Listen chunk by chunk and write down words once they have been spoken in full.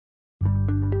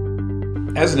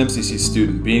As an MCC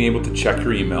student, being able to check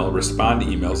your email, respond to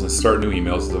emails, and start new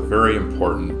emails is a very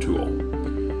important tool.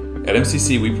 At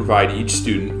MCC, we provide each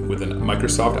student with a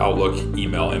Microsoft Outlook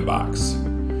email inbox.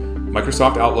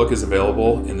 Microsoft Outlook is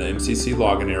available in the MCC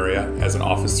login area as an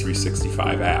Office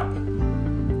 365 app.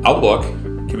 Outlook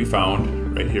can be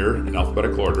found right here in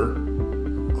alphabetical order.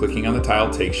 Clicking on the tile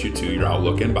takes you to your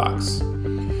Outlook inbox.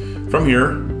 From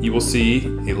here, you will see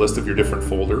a list of your different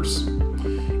folders.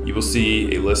 You will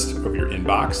see a list of your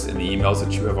inbox and the emails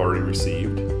that you have already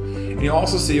received. And you'll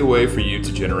also see a way for you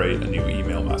to generate a new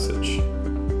email message.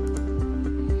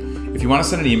 If you want to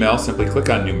send an email, simply click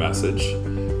on New Message.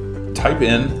 Type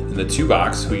in the to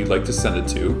box who you'd like to send it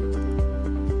to,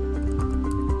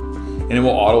 and it will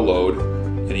auto-load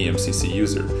any MCC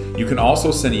user. You can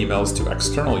also send emails to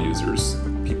external users,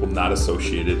 people not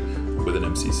associated with an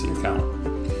MCC account.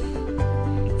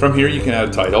 From here, you can add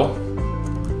a title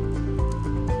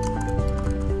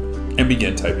and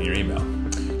begin typing your email.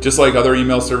 Just like other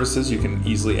email services, you can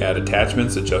easily add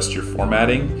attachments, adjust your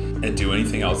formatting, and do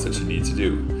anything else that you need to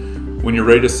do. When you're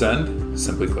ready to send,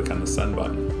 simply click on the Send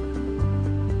button.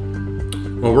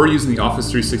 While we're using the Office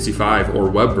 365 or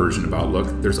web version of Outlook,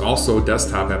 there's also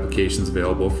desktop applications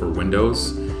available for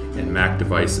Windows and Mac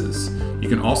devices. You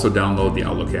can also download the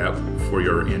Outlook app for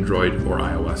your Android or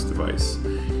iOS device.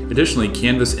 Additionally,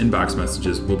 Canvas inbox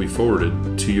messages will be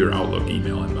forwarded to your Outlook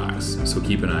email inbox, so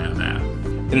keep an eye on that.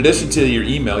 In addition to your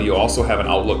email, you also have an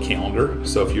Outlook calendar.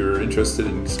 So if you're interested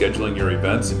in scheduling your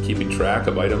events and keeping track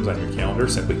of items on your calendar,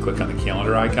 simply click on the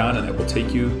calendar icon and it will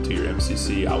take you to your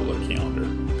MCC Outlook calendar.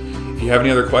 If you have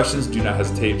any other questions, do not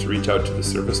hesitate to reach out to the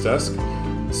service desk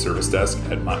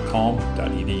at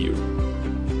montcalm.edu.